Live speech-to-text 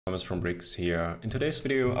Thomas from Bricks here. In today's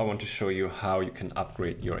video, I want to show you how you can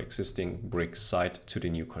upgrade your existing Bricks site to the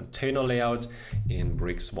new container layout in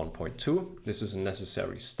Bricks 1.2. This is a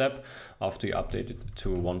necessary step after you update it to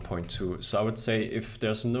 1.2. So I would say if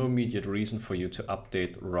there's no immediate reason for you to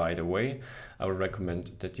update right away, I would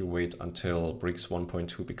recommend that you wait until Bricks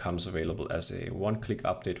 1.2 becomes available as a one-click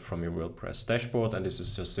update from your WordPress dashboard. And this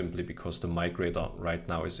is just simply because the migrator right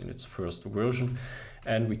now is in its first version.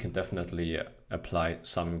 And we can definitely apply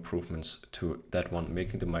some improvements to that one,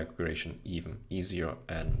 making the migration even easier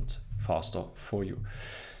and faster for you.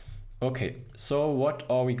 Okay, so what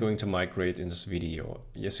are we going to migrate in this video?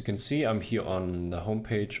 As you can see, I'm here on the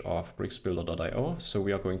homepage of bricksbuilder.io. So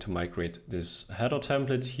we are going to migrate this header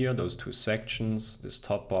template here, those two sections, this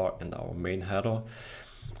top bar and our main header.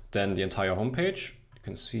 Then the entire homepage, you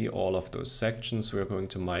can see all of those sections we're going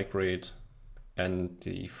to migrate, and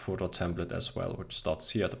the footer template as well, which starts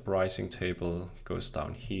here at the pricing table, goes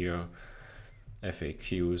down here,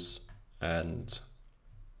 FAQs, and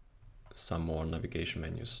some more navigation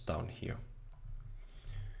menus down here.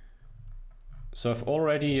 So I've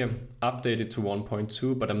already updated to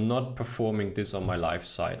 1.2, but I'm not performing this on my live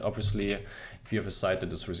site. Obviously, if you have a site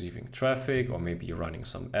that is receiving traffic, or maybe you're running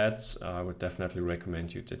some ads, I would definitely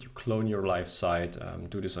recommend you that you clone your live site,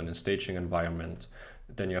 do this on a staging environment.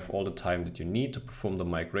 Then you have all the time that you need to perform the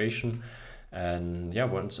migration. And yeah,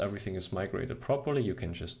 once everything is migrated properly, you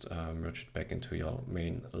can just merge it back into your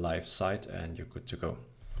main live site and you're good to go.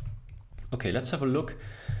 Okay, let's have a look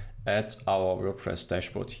at our WordPress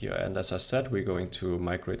dashboard here. And as I said, we're going to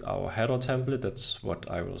migrate our header template. That's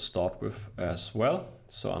what I will start with as well.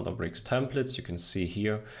 So under Bricks templates, you can see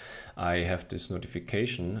here, I have this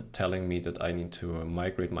notification telling me that I need to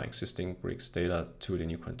migrate my existing Bricks data to the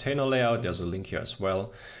new container layout. There's a link here as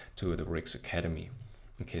well to the Bricks Academy.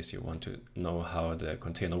 In case you want to know how the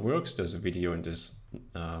container works, there's a video in this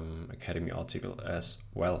Academy article as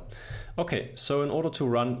well. Okay, so in order to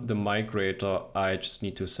run the migrator, I just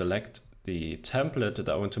need to select the template that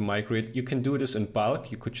I want to migrate. You can do this in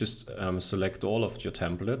bulk. You could just select all of your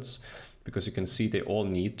templates, because you can see they all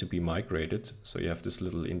need to be migrated. So you have this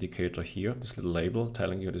little indicator here, this little label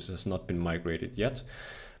telling you this has not been migrated yet.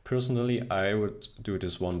 Personally, I would do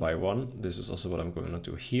this one by one. This is also what I'm going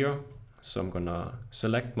to do here. So I'm gonna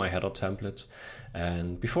select my header template.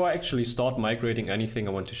 And before I actually start migrating anything,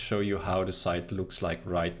 I want to show you how the site looks like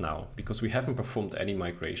right now, because we haven't performed any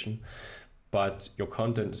migration, but your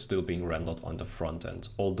content is still being rendered on the front end,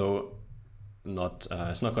 although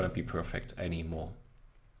it's not gonna be perfect anymore.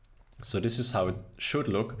 So this is how it should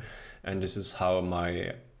look. And this is how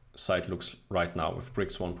my site looks right now with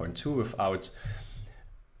Bricks 1.2 without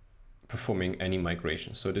performing any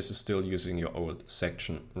migration. So this is still using your old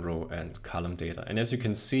section, row and column data. And as you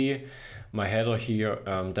can see, my header here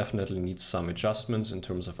definitely needs some adjustments in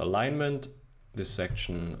terms of alignment. This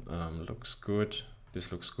section looks good.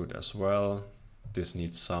 This looks good as well. This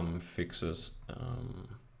needs some fixes.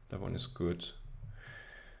 That one is good.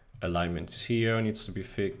 Alignment here needs to be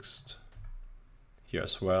fixed. Here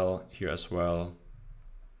as well,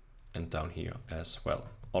 and down here as well.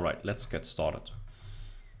 All right, let's get started.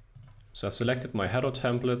 So I've selected my header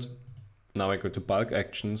template. Now I go to bulk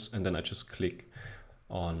actions, and then I just click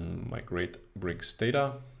on migrate Bricks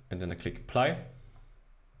data, and then I click apply.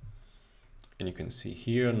 And you can see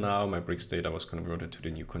here now my Bricks data was converted to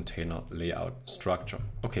the new container layout structure.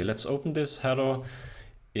 Okay, let's open this header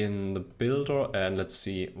in the builder and let's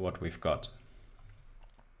see what we've got.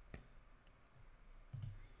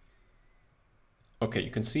 Okay,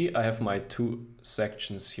 you can see I have my two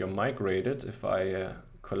sections here migrated. If I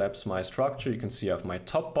collapse my structure, you can see I have my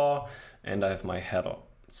top bar and I have my header.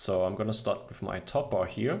 So I'm going to start with my top bar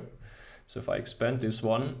here. So if I expand this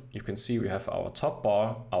one, you can see we have our top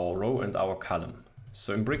bar, our row and our column.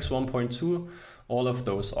 So in Bricks 1.2, all of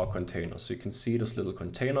those are containers. So you can see this little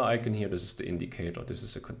container icon here. This is the indicator. This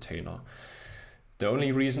is a container. The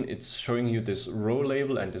only reason it's showing you this row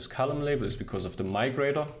label and this column label is because of the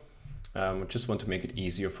migrator. I just want to make it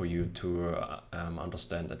easier for you to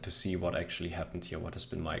understand and to see what actually happened here, what has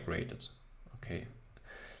been migrated. Okay,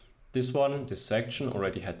 this one, this section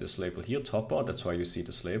already had this label here, top bar. That's why you see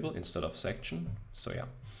this label instead of section. So yeah,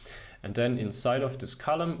 and then inside of this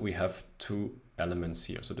column we have two elements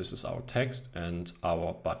here. So this is our text and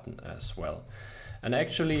our button as well. And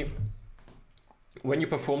actually, when you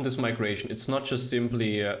perform this migration, it's not just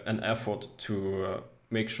simply an effort to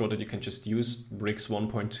make sure that you can just use Bricks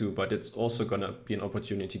 1.2, but it's also going to be an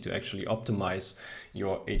opportunity to actually optimize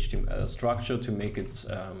your HTML structure to make it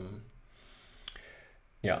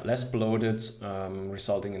less bloated,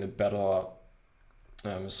 resulting in a better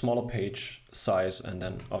smaller page size, and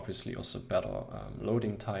then obviously also better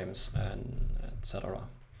loading times and etc.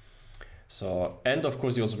 So, and of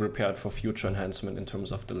course you also prepare it for future enhancement in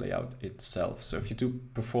terms of the layout itself. So if you do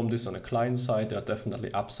perform this on a client side, there are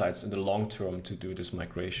definitely upsides in the long term to do this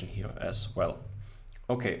migration here as well.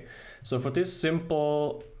 Okay, so for this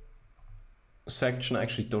simple section, I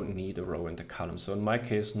actually don't need a row and a column. So in my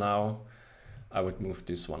case now, I would move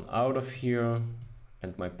this one out of here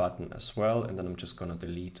and my button as well. And then I'm just gonna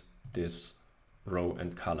delete this row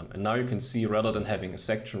and column. And now you can see, rather than having a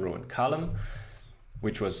section, row and column,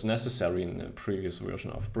 which was necessary in the previous version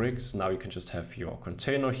of Bricks, now you can just have your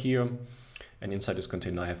container here. And inside this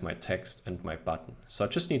container, I have my text and my button. So I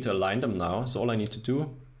just need to align them now. So all I need to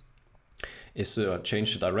do is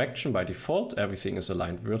change the direction. By default, everything is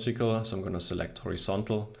aligned vertical. So I'm gonna select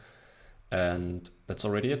horizontal, and that's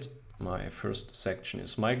already it. My first section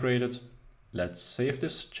is migrated. Let's save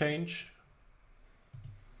this change.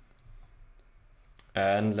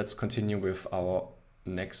 And let's continue with our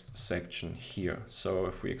next section here. So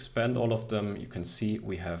if we expand all of them, you can see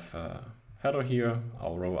we have a header here,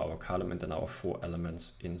 our row, our column, and then our 4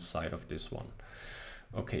 elements inside of this one.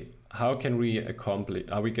 Okay, how can we accomplish,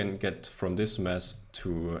 how we can get from this mess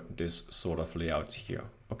to this sort of layout here?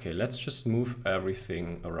 Okay, let's just move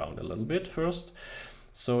everything around a little bit first.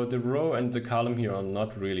 So the row and the column here are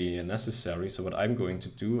not really necessary. So what I'm going to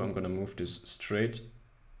do, I'm going to move this straight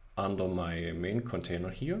under my main container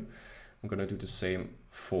here. I'm going to do the same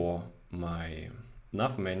for my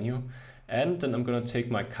nav menu. And then I'm going to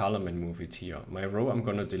take my column and move it here. My row I'm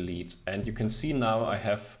going to delete. And you can see now I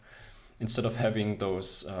have, instead of having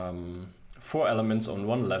those 4 elements on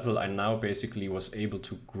one level, I now basically was able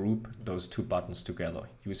to group those 2 buttons together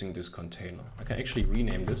using this container. I can actually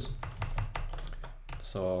rename this.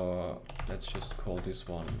 So let's just call this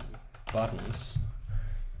one buttons.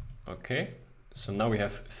 Okay, so now we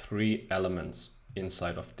have 3 elements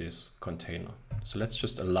inside of this container. So let's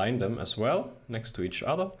just align them as well next to each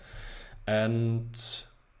other. And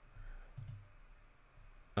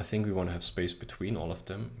I think we want to have space between all of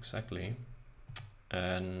them, exactly.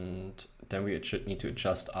 And then we should need to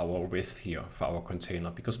adjust our width here for our container,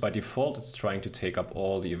 because by default it's trying to take up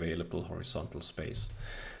all the available horizontal space.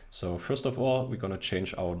 So first of all, we're going to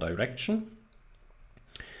change our direction,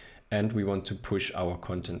 and we want to push our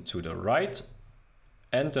content to the right.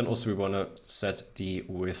 And then also we want to set the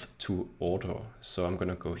width to auto. So I'm going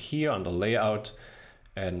to go here under layout,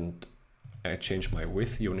 and I change my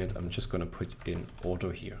width unit. I'm just going to put in auto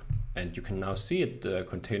here. And you can now see it, the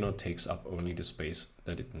container takes up only the space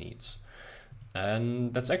that it needs.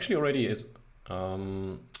 And that's actually already it.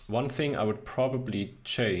 One thing I would probably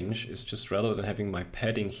change is, just rather than having my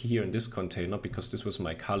padding here in this container, because this was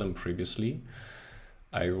my column previously,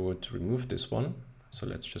 I would remove this one. So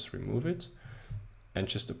let's just remove it and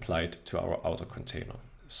just apply it to our outer container.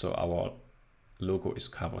 So our logo is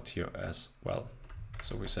covered here as well.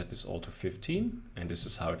 So we set this all to 15, and this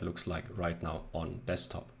is how it looks like right now on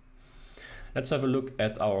desktop. Let's have a look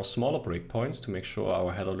at our smaller breakpoints to make sure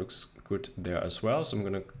our header looks good there as well. So I'm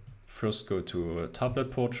going to first go to a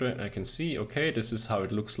tablet portrait, and I can see, okay, this is how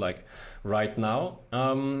it looks like right now.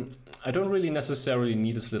 I don't really necessarily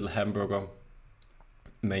need this little hamburger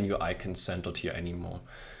menu icon centered here anymore.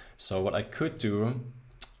 So what I could do,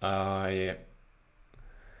 I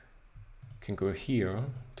can go here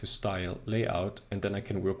to style layout, and then I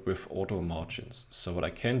can work with auto margins. So what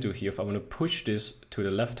I can do here, if I want to push this to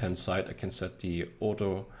the left hand side, I can set the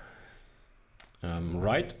auto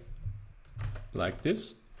right like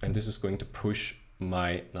this, and this is going to push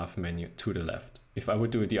my nav menu to the left. If I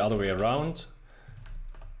would do it the other way around,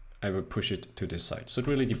 I would push it to this side. So it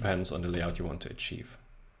really depends on the layout you want to achieve.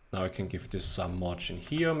 Now I can give this some margin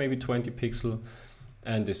here, maybe 20 pixel,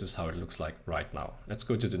 and this is how it looks like right now. Let's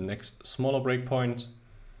go to the next smaller breakpoint.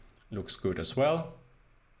 Looks good as well.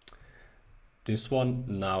 This one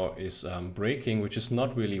now is breaking, which is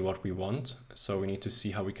not really what we want. So we need to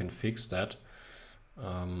see how we can fix that.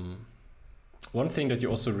 One thing that you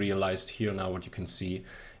also realized here now, what you can see,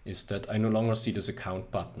 is that I no longer see this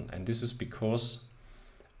account button. And this is because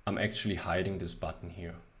I'm actually hiding this button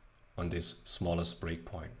here on this smallest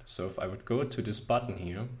breakpoint. So if I would go to this button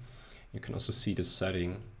here, you can also see this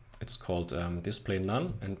setting. It's called display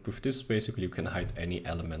none. And with this, basically, you can hide any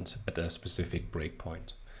element at a specific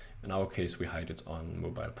breakpoint. In our case, we hide it on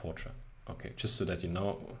mobile portrait. Okay, just so that you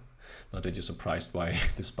know, not that you're surprised why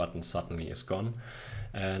this button suddenly is gone.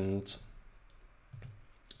 And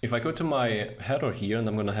if I go to my header here, and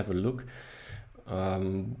I'm going to have a look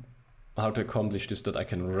how to accomplish this, that I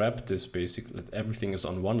can wrap this basically, that everything is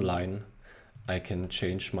on one line. I can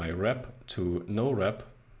change my wrap to no wrap,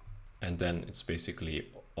 and then it's basically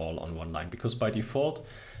all on one line, because by default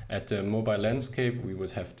at the mobile landscape we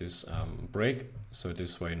would have this break, so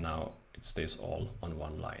this way now it stays all on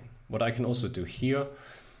one line. What I can also do here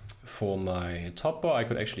for my top bar, I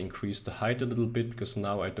could actually increase the height a little bit, because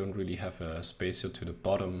now I don't really have a space here to the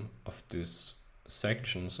bottom of this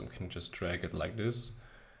section, so I can just drag it like this.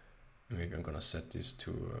 Maybe I'm gonna set this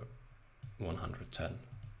to 110,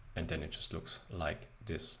 and then it just looks like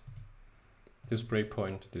this. This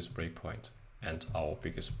breakpoint, and our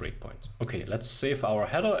biggest breakpoint. Okay, let's save our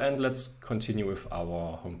header and let's continue with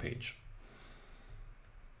our homepage.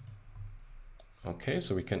 Okay,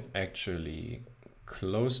 so we can actually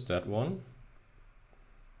close that one.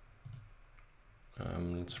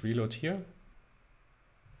 Let's reload here.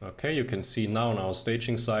 Okay, you can see now on our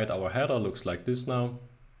staging side, our header looks like this now.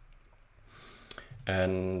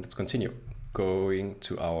 And let's continue. Going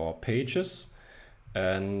to our pages,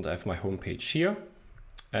 and I have my home page here.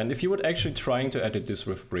 And if you would actually trying to edit this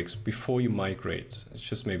with bricks before you migrate, it's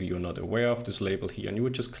just maybe you're not aware of this label here, and you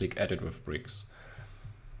would just click edit with bricks.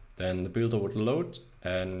 Then the builder would load,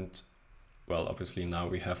 and well, obviously now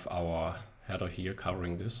we have our header here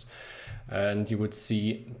covering this, and you would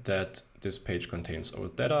see that this page contains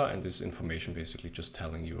old data, and this information basically just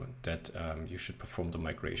telling you that you should perform the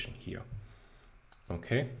migration here.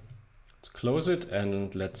 Okay, let's close it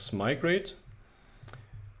and let's migrate.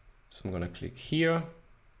 So I'm gonna click here,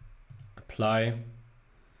 apply,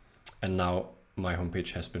 and now my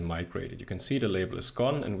homepage has been migrated. You can see the label is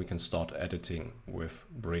gone, and we can start editing with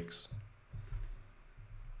bricks.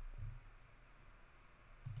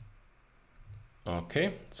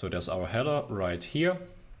 Okay, so there's our header right here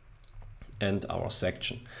and our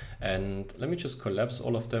section. And let me just collapse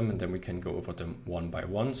all of them, and then we can go over them one by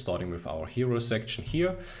one, starting with our hero section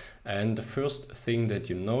here. And the first thing that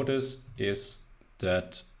you notice is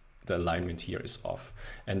that the alignment here is off.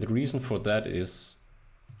 And the reason for that is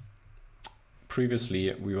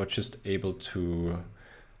previously we were just able to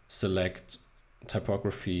select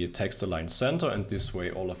typography text align center, and this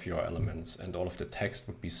way all of your elements and all of the text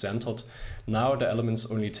would be centered. Now the elements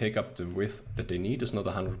only take up the width that they need. It's not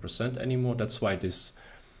 100% anymore. That's why this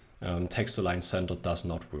text align center does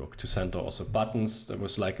not work. To center also buttons, that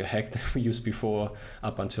was like a hack that we used before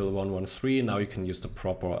up until 1.1.3. Now you can use the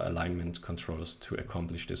proper alignment controls to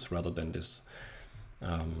accomplish this, rather than this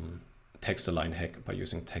text align hack by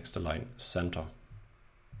using text align center.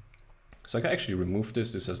 So I can actually remove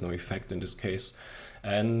this. This has no effect in this case.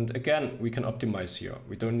 And again, we can optimize here.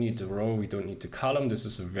 We don't need the row, we don't need the column. This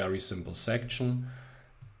is a very simple section.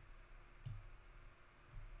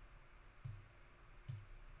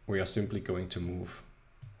 We are simply going to move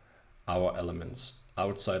our elements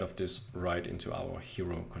outside of this right into our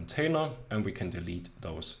hero container, and we can delete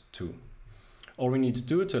those too. All we need to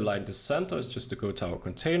do to align the center is just to go to our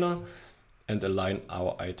container and align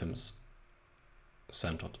our items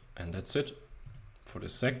centered. And that's it for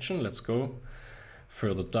this section. Let's go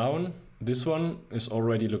further down. This one is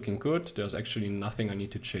already looking good. There's actually nothing I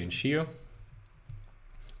need to change here.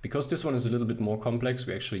 Because this one is a little bit more complex,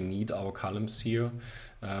 we actually need our columns here.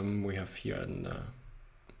 We have here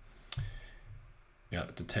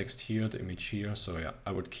the text here, the image here. So yeah,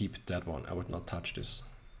 I would keep that one. I would not touch this.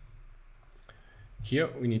 Here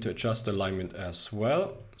we need to adjust the alignment as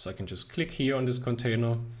well. So I can just click here on this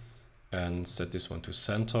container and set this one to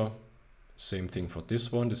center. Same thing for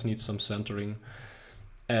this one. This needs some centering.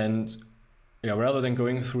 And yeah, rather than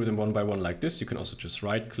going through them one by one like this, you can also just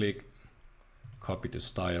right click, copy the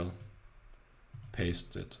style,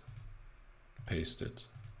 paste it, paste it,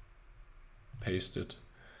 paste it.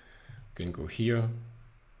 You can go here.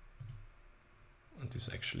 And this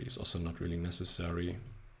actually is also not really necessary.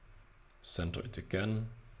 Center it again.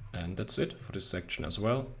 And that's it for this section as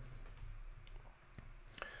well.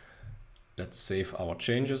 Let's save our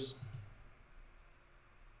changes.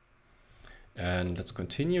 And let's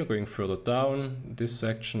continue going further down. This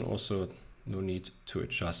section also no need to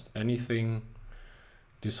adjust anything.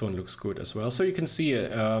 This one looks good as well. So you can see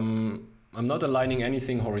I'm not aligning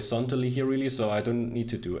anything horizontally here really, so I don't need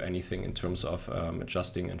to do anything in terms of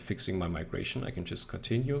adjusting and fixing my migration. I can just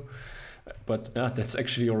continue. But that's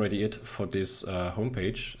actually already it for this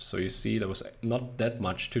homepage. So you see there was not that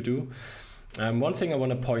much to do. One thing I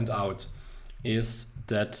want to point out is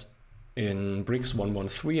that in Bricks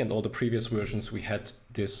 1.1.3 and all the previous versions, we had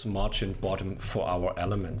this margin bottom for our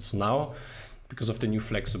elements. Now, because of the new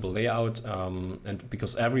flexible layout and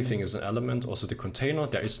because everything is an element, also the container,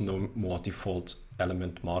 there is no more default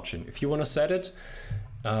element margin. If you want to set it,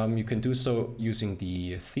 you can do so using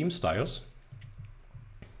the theme styles.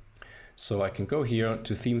 So I can go here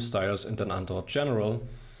to theme styles, and then under general,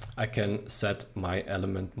 I can set my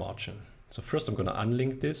element margin. So first I'm going to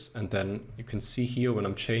unlink this, and then you can see here when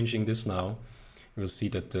I'm changing this now, you will see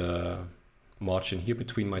that the margin here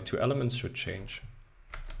between my two elements should change.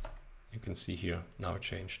 You can see here now it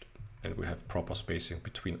changed, and we have proper spacing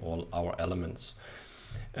between all our elements.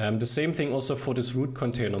 The same thing also for this root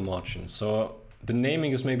container margin. So the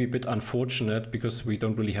naming is maybe a bit unfortunate because we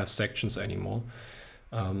don't really have sections anymore.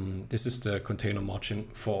 This is the container margin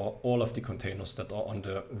for all of the containers that are on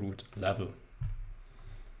the root level.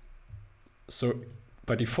 So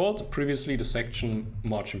by default, previously the section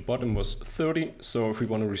margin bottom was 30. So if we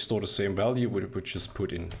want to restore the same value, we would just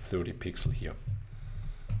put in 30 pixel here.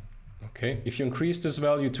 Okay, if you increase this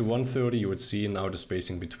value to 130, you would see now the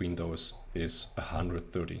spacing between those is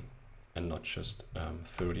 130 and not just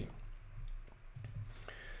 30.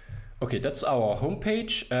 Okay, that's our home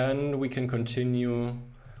page, and we can continue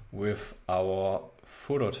with our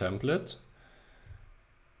footer template.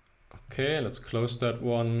 Okay, let's close that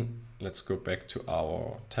one. Let's go back to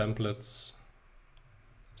our templates.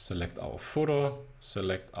 Select our footer,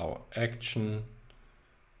 select our action,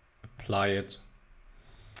 apply it,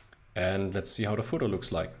 and let's see how the footer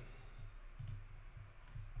looks like.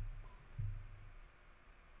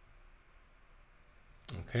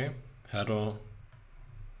 Okay, header,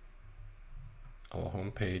 our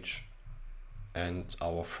home page, and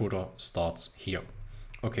our footer starts here.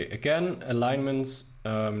 Okay, again, alignments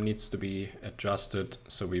needs to be adjusted.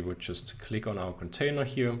 So we would just click on our container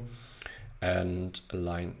here and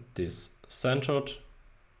align this centered.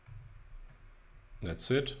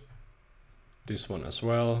 That's it. This one as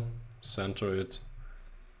well, center it.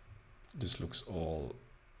 This looks all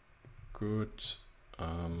good.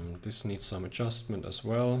 This needs some adjustment as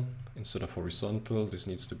well. Instead of horizontal, this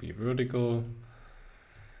needs to be vertical,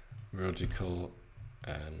 vertical,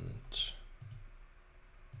 and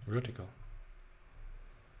vertical.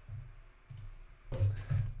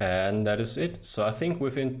 And that is it. So I think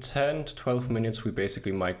within 10 to 12 minutes, we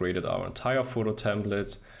basically migrated our entire photo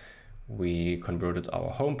template. We converted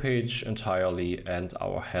our homepage entirely and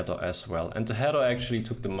our header as well. And the header actually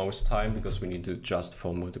took the most time because we need to adjust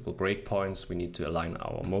for multiple breakpoints. We need to align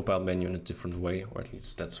our mobile menu in a different way, or at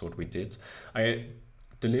least that's what we did. I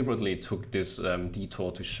deliberately took this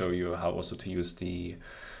detour to show you how also to use the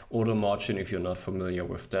order margin if you're not familiar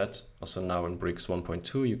with that. Also now in Bricks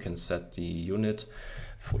 1.2, you can set the unit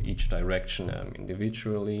for each direction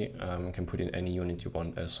individually. You can put in any unit you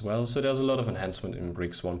want as well. So there's a lot of enhancement in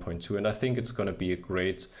Bricks 1.2, and I think it's going to be a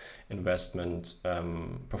great investment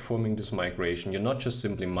performing this migration. You're not just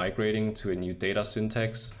simply migrating to a new data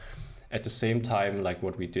syntax. At the same time, like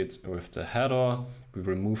what we did with the header, we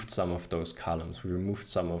removed some of those columns, we removed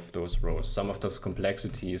some of those rows, some of those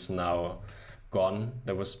complexity is now gone.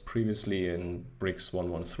 That was previously in Bricks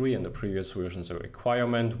 1.1.3 and the previous versions a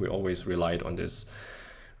requirement. We always relied on this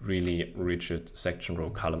really rigid section row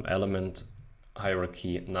column element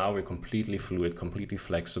hierarchy. Now we're completely fluid, completely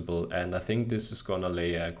flexible, and I think this is gonna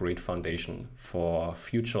lay a great foundation for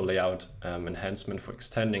future layout enhancement, for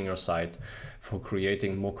extending your site, for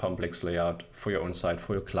creating more complex layout for your own site,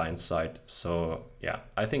 for your client site. So yeah,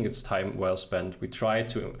 I think it's time well spent. We try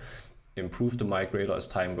to improve the migrator as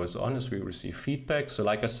time goes on, as we receive feedback. So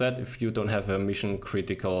like I said, if you don't have a mission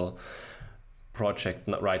critical project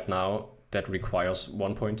right now that requires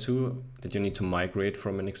 1.2 that you need to migrate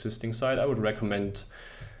from an existing site, I would recommend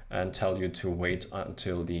and tell you to wait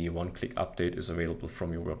until the one-click update is available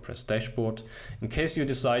from your WordPress dashboard. In case you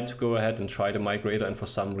decide to go ahead and try the migrator and for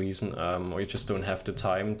some reason or you just don't have the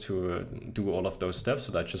time to do all of those steps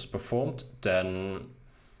that I just performed, then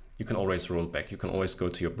you can always roll back. You can always go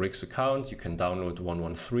to your Bricks account, you can download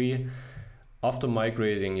 1.1.3. After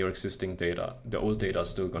migrating your existing data, the old data is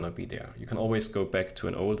still gonna be there. You can always go back to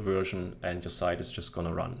an old version and your site is just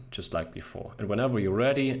gonna run just like before. And whenever you're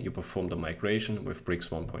ready, you perform the migration with Bricks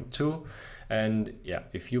 1.2. And yeah,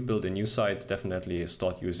 if you build a new site, definitely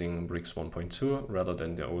start using Bricks 1.2 rather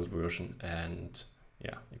than the old version. And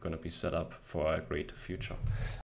yeah, you're gonna be set up for a great future.